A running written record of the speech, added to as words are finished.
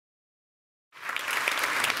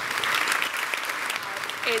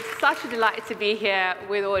It's such a delight to be here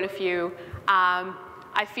with all of you.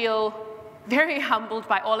 I feel very humbled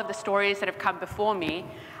by all of the stories that have come before me.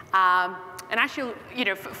 And actually,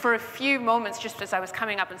 for a few moments, just as I was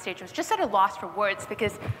coming up on stage, I was just at a loss for words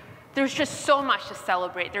because there's just so much to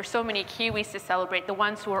celebrate. There's so many Kiwis to celebrate, the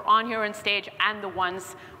ones who are on here on stage and the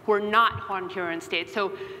ones who are not on here on stage.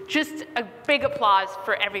 So just a big applause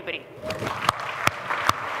for everybody.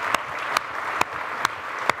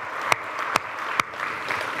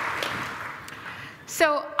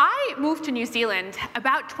 So I moved to New Zealand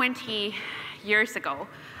about 20 years ago.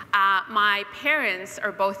 My parents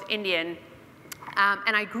are both Indian,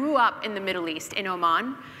 and I grew up in the Middle East, in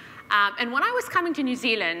Oman. And when I was coming to New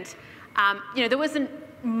Zealand, there wasn't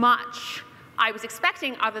much I was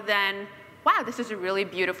expecting other than, wow, this is a really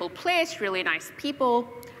beautiful place, really nice people.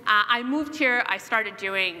 I moved here, I started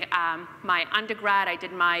doing my undergrad, I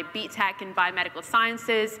did my BTech in Biomedical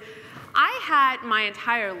Sciences. I had my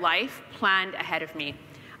entire life planned ahead of me.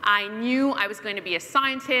 I knew I was going to be a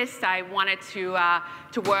scientist. I wanted to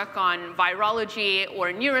work on virology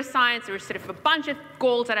or neuroscience. There were sort of a bunch of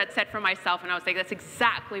goals that I'd set for myself, and I was like, that's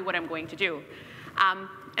exactly what I'm going to do.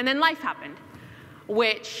 And then life happened,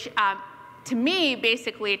 which to me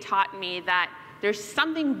basically taught me that there's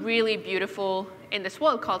something really beautiful in this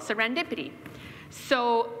world called serendipity.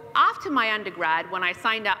 So after my undergrad, when I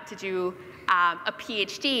signed up to do a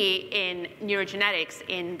PhD in neurogenetics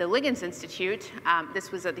in the Liggins Institute.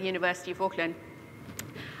 This was at the University of Auckland.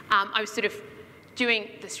 I was sort of doing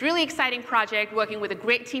this really exciting project, working with a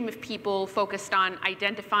great team of people focused on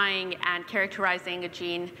identifying and characterizing a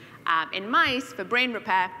gene in mice for brain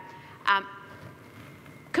repair.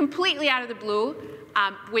 Completely out of the blue,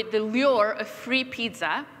 with the lure of free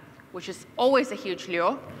pizza, which is always a huge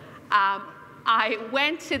lure, I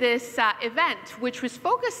went to this event, which was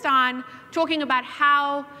focused on talking about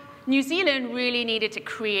how New Zealand really needed to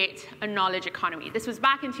create a knowledge economy. This was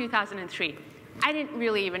back in 2003. I didn't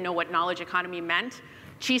really even know what knowledge economy meant.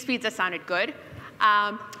 Cheese pizza sounded good.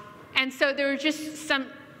 And so there were just some,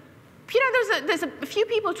 there's a few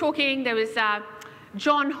people talking. There was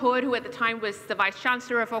John Hood, who at the time was the Vice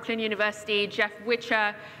Chancellor of Auckland University, Jeff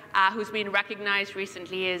Witcher, who's been recognized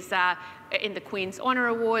recently as in the Queen's Honor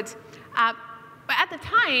Awards. But at the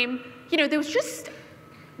time, there was just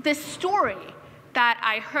this story that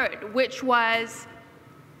I heard, which was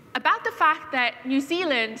about the fact that New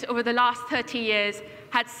Zealand, over the last 30 years,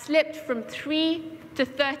 had slipped from 3 to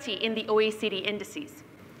 30 in the OECD indices.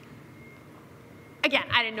 Again,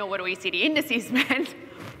 I didn't know what OECD indices meant,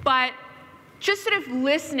 but just sort of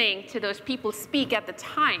listening to those people speak at the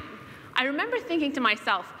time, I remember thinking to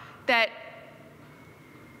myself that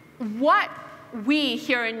what we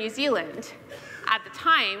here in New Zealand at the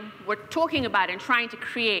time were talking about and trying to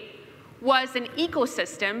create was an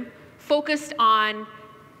ecosystem focused on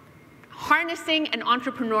harnessing an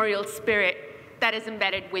entrepreneurial spirit that is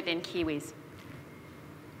embedded within Kiwis.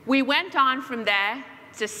 We went on from there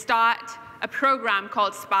to start a program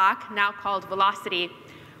called Spark, now called Velocity,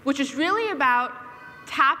 which is really about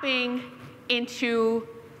tapping into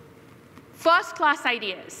first-class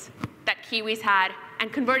ideas that Kiwis had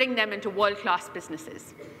and converting them into world-class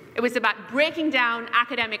businesses. It was about breaking down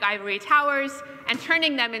academic ivory towers and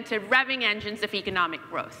turning them into revving engines of economic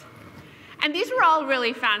growth. And these were all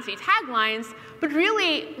really fancy taglines, but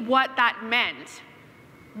really what that meant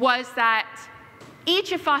was that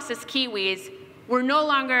each of us as Kiwis were no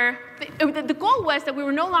longer, the goal was that we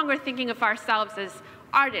were no longer thinking of ourselves as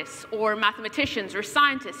artists or mathematicians or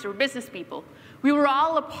scientists or business people. We were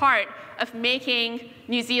all a part of making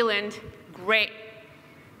New Zealand great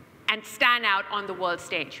and stand out on the world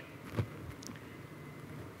stage.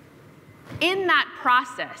 In that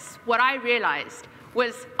process, what I realized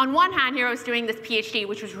was, on one hand, here I was doing this PhD,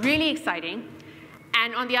 which was really exciting,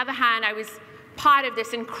 and on the other hand, I was part of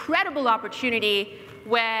this incredible opportunity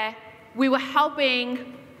where we were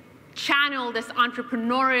helping channel this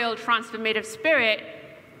entrepreneurial, transformative spirit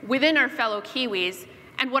within our fellow Kiwis.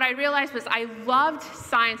 And what I realized was I loved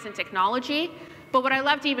science and technology, but what I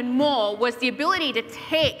loved even more was the ability to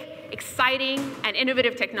take exciting and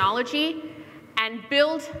innovative technology and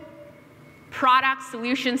build products,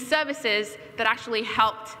 solutions, services that actually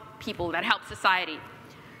helped people, that helped society.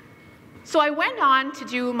 So I went on to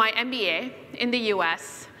do my MBA in the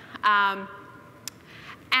US,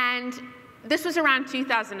 and this was around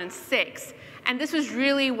 2006, and this was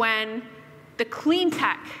really when the clean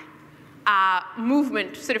tech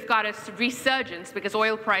movement sort of got a resurgence because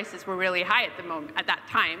oil prices were really high at that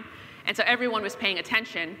time, and so everyone was paying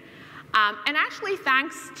attention. And actually,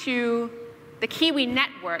 thanks to the Kiwi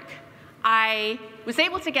network, I was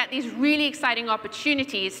able to get these really exciting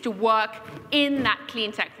opportunities to work in that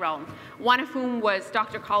clean tech realm, one of whom was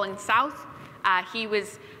Dr. Colin South. He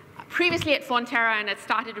was previously at Fonterra and had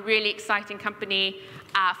started a really exciting company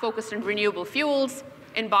focused on renewable fuels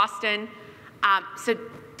in Boston. So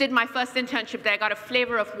did my first internship there, got a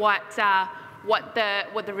flavor of what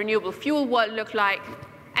the renewable fuel world looked like,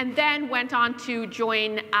 and then went on to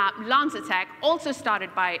join LanzaTech, also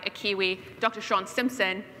started by a Kiwi, Dr. Sean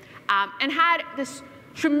Simpson, and had this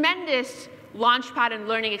tremendous launchpad and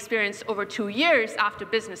learning experience over 2 years after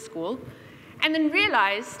business school, and then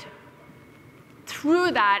realized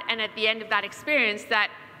through that and at the end of that experience that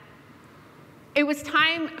it was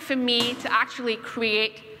time for me to actually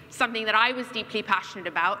create something that I was deeply passionate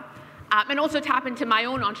about, and also tap into my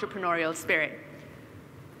own entrepreneurial spirit.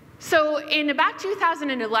 So in about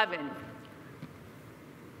 2011,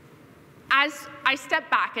 as I stepped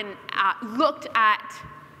back and looked at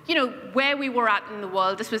where we were at in the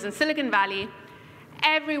world, this was in Silicon Valley,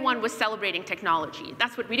 everyone was celebrating technology.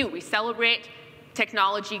 That's what we do. We celebrate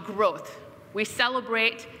technology growth. We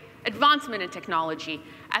celebrate advancement in technology.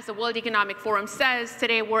 As the World Economic Forum says,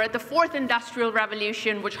 today we're at the 4th industrial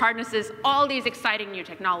revolution, which harnesses all these exciting new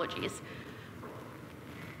technologies.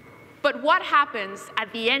 But what happens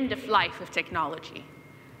at the end of life of technology?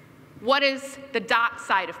 What is the dark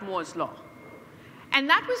side of Moore's law? And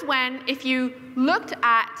that was when, if you looked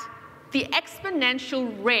at the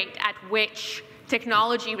exponential rate at which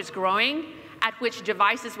technology was growing, at which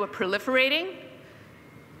devices were proliferating,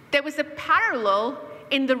 there was a parallel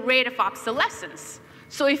in the rate of obsolescence.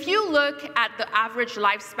 So if you look at the average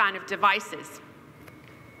lifespan of devices,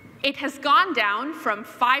 it has gone down from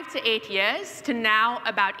 5 to 8 years to now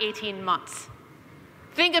about 18 months.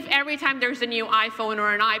 Think of every time there's a new iPhone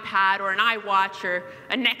or an iPad or an iWatch or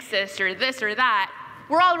a Nexus or this or that,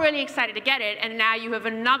 we're all really excited to get it, and now you have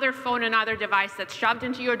another phone, another device that's shoved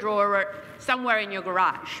into your drawer or somewhere in your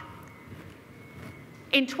garage.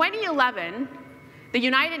 In 2011, the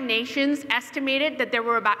United Nations estimated that there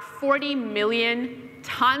were about 40 million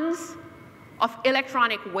tons of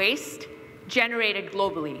electronic waste generated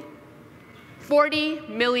globally. 40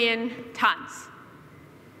 million tons.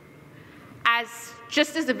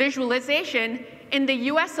 Just as a visualization, in the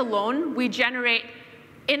US alone, we generate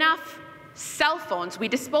enough cell phones, we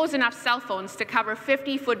dispose enough cell phones to cover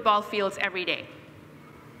 50 football fields every day.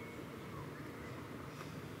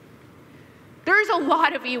 There's a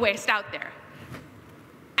lot of e-waste out there.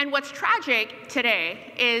 And what's tragic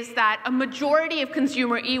today is that a majority of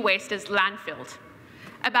consumer e-waste is landfilled.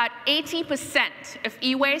 About 80% of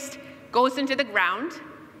e-waste goes into the ground,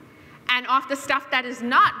 and of the stuff that is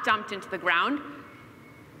not dumped into the ground,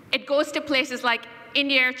 it goes to places like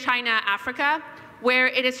India, China, Africa, where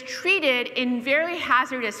it is treated in very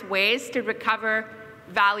hazardous ways to recover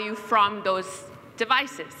value from those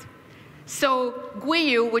devices. So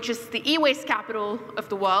Guiyu, which is the e-waste capital of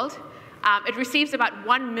the world, it receives about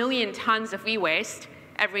 1 million tons of e-waste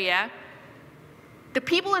every year. The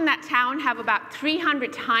people in that town have about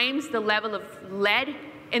 300 times the level of lead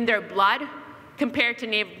in their blood compared to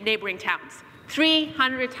neighboring towns.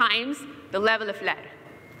 300 times the level of lead.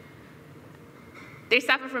 They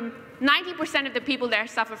suffer from, 90% of the people there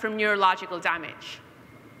suffer from neurological damage.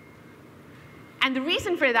 And the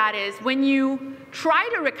reason for that is when you try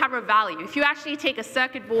to recover value, if you actually take a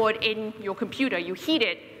circuit board in your computer, you heat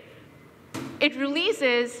it, it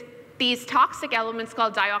releases these toxic elements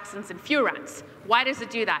called dioxins and furans. Why does it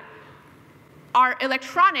do that? Our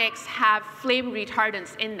electronics have flame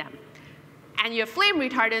retardants in them. And you have flame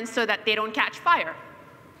retardants so that they don't catch fire.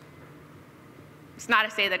 It's not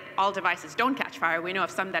to say that all devices don't catch fire. We know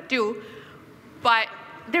of some that do. But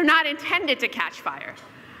they're not intended to catch fire.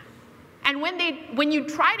 And when you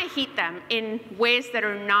try to heat them in ways that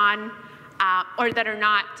are not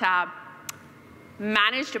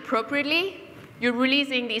managed appropriately, you're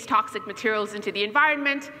releasing these toxic materials into the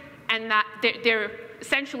environment, and that they're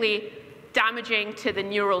essentially damaging to the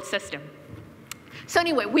neural system. So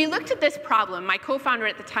anyway, we looked at this problem, my co-founder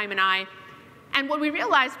at the time and I, and what we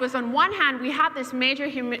realized was, on one hand, we had this major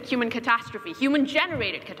human catastrophe,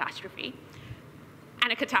 human-generated catastrophe,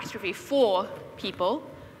 and a catastrophe for people.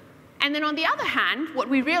 And then on the other hand, what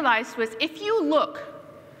we realized was, if you look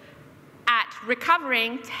at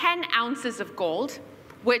recovering 10 ounces of gold,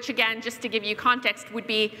 which again, just to give you context, would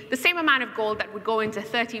be the same amount of gold that would go into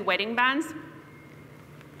 30 wedding bands,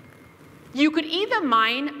 you could either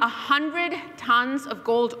mine 100 tons of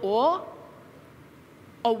gold ore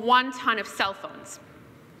or 1 ton of cell phones.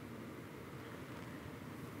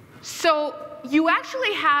 So you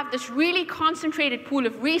actually have this really concentrated pool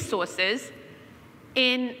of resources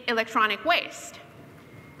in electronic waste.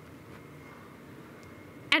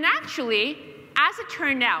 And actually, as it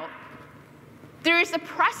turned out, there is a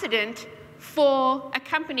precedent for a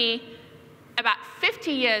company about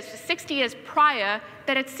 50 years to 60 years prior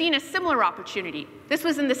that had seen a similar opportunity. This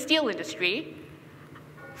was in the steel industry.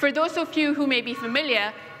 For those of you who may be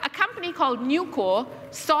familiar, a company called Nucor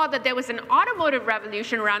saw that there was an automotive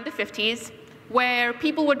revolution around the 50s where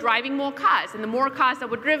people were driving more cars. And the more cars that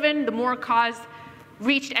were driven, the more cars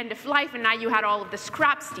reached end of life, and now you had all of the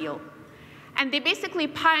scrap steel. And they basically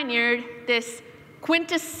pioneered this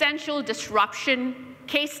quintessential disruption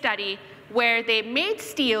case study where they made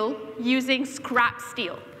steel using scrap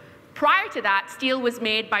steel. Prior to that, steel was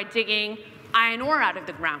made by digging iron ore out of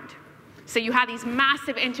the ground. So you had these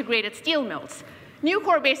massive integrated steel mills.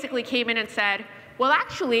 Nucor basically came in and said, well,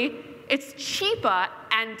 actually, it's cheaper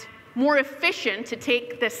and more efficient to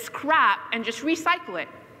take the scrap and just recycle it.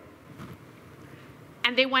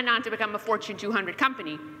 And they went on to become a Fortune 200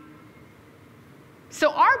 company.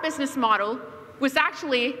 So our business model was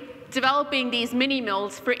actually developing these mini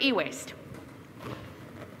mills for e-waste.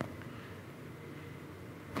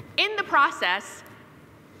 In the process,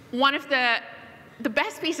 one of the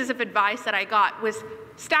best pieces of advice that I got was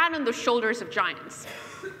stand on the shoulders of giants.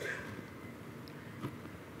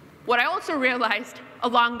 What I also realized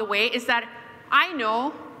along the way is that I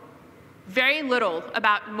know very little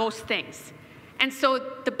about most things. And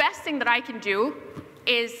so the best thing that I can do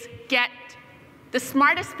is get the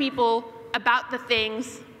smartest people about the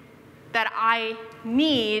things that I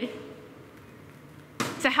need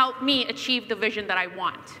to help me achieve the vision that I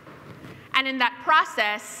want. And in that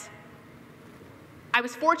process, I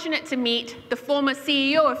was fortunate to meet the former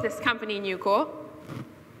CEO of this company, Nucor,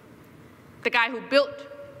 the guy who built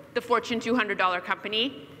the Fortune 200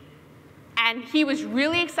 company. And he was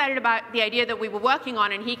really excited about the idea that we were working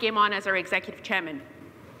on, and he came on as our executive chairman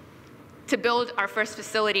to build our first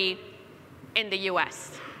facility in the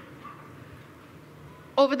US.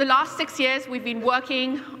 Over the last 6 years, we've been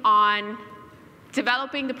working on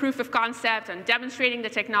developing the proof of concept and demonstrating the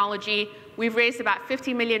technology. We've raised about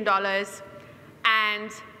 $50 million,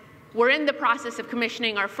 and we're in the process of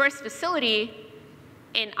commissioning our first facility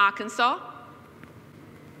in Arkansas,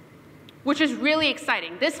 which is really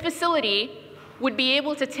exciting. This facility would be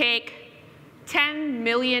able to take 10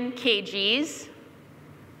 million kgs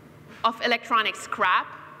of electronic scrap,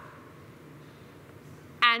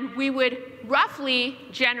 and we would roughly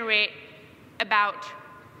generate about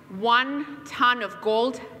 1 ton of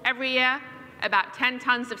gold every year, about 10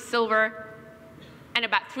 tons of silver, and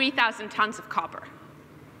about 3,000 tons of copper.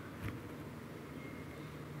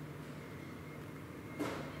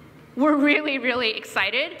 We're really, really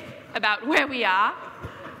excited about where we are.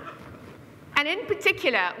 And in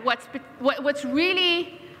particular, what's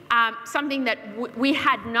really something that we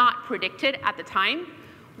had not predicted at the time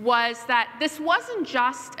was that this wasn't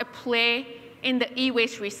just a play in the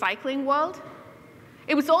e-waste recycling world.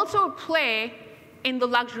 It was also a play in the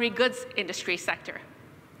luxury goods industry sector.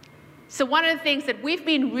 So one of the things that we've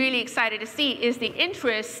been really excited to see is the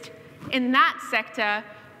interest in that sector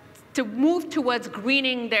to move towards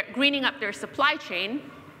greening up their supply chain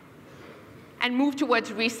and move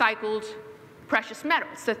towards recycled precious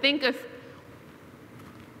metals. So think of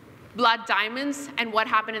blood diamonds and what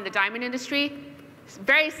happened in the diamond industry. It's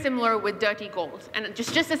very similar with dirty gold. And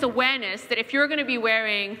just this awareness that if you're going to be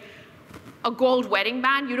wearing a gold wedding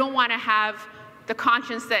band, you don't want to have the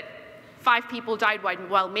conscience that 5 people died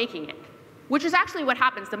while making it, which is actually what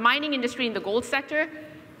happens. The mining industry in the gold sector,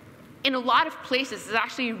 in a lot of places, is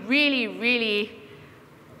actually really, really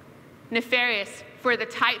nefarious for the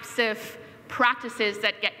types of practices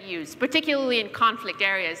that get used, particularly in conflict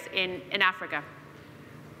areas in Africa.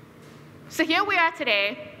 So here we are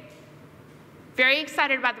today, very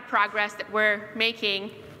excited about the progress that we're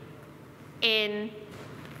making in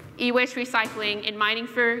e-waste recycling, in mining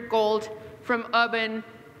for gold from urban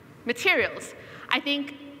materials. I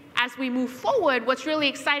think as we move forward, what's really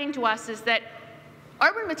exciting to us is that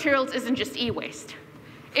urban materials isn't just e-waste.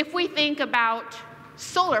 If we think about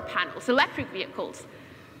solar panels, electric vehicles,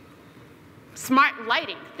 smart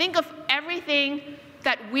lighting, think of everything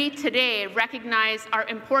that we today recognize are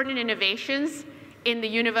important innovations in the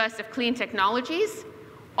universe of clean technologies.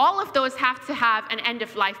 All of those have to have an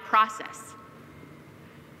end-of-life process.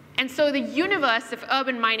 And so the universe of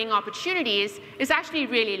urban mining opportunities is actually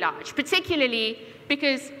really large, particularly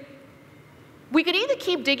because we could either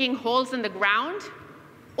keep digging holes in the ground,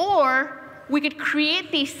 or we could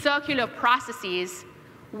create these circular processes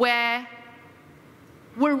where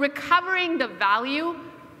we're recovering the value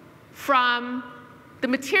from the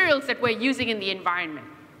materials that we're using in the environment.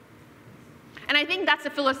 And I think that's a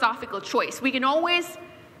philosophical choice. We can always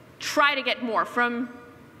try to get more from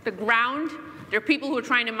the ground. There are people who are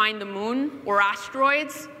trying to mine the moon or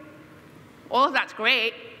asteroids. All of that's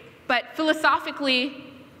great. But philosophically,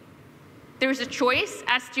 there's a choice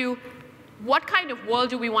as to what kind of world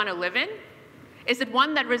do we want to live in. Is it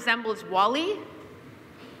one that resembles WALL-E?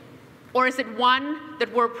 Or is it one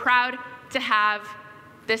that we're proud to have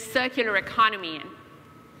this circular economy in?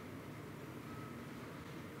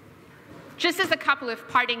 Just as a couple of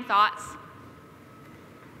parting thoughts,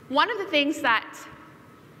 one of the things that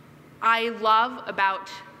I love about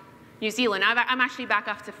New Zealand, I'm actually back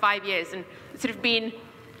after 5 years, and it's sort of been,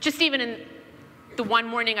 just even in the one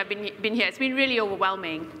morning I've been here, it's been really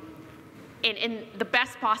overwhelming in the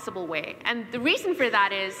best possible way. And the reason for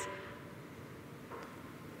that is,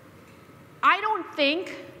 I don't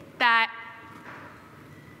think that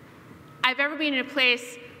I've ever been in a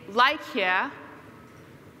place like here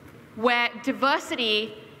where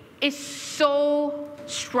diversity is so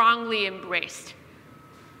strongly embraced.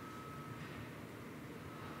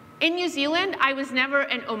 In New Zealand, I was never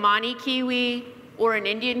an Omani Kiwi or an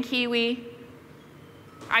Indian Kiwi.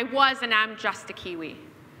 I was and am just a Kiwi.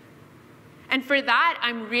 And for that,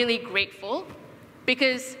 I'm really grateful,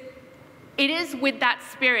 because it is with that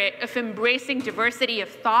spirit of embracing diversity of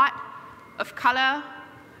thought, of color,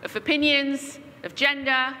 of opinions, of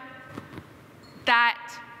gender,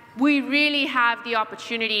 that we really have the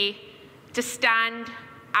opportunity to stand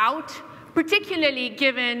out, particularly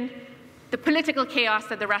given the political chaos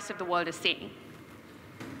that the rest of the world is seeing.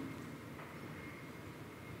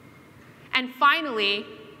 And finally,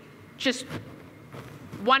 just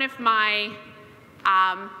one of my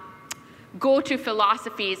go-to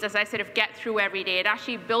philosophies as I sort of get through every day, it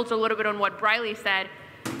actually builds a little bit on what Briley said.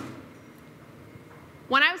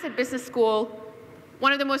 When I was at business school,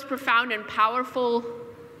 one of the most profound and powerful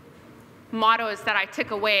mottos that I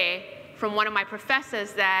took away from one of my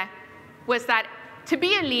professors there was that to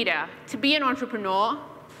be a leader, to be an entrepreneur,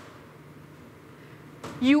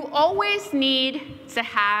 you always need to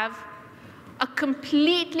have a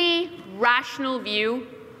completely rational view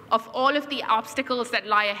of all of the obstacles that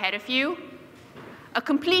lie ahead of you, a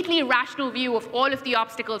completely rational view of all of the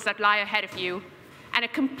obstacles that lie ahead of you, and a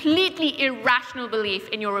completely irrational belief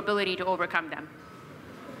in your ability to overcome them.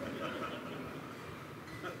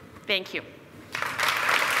 Thank you.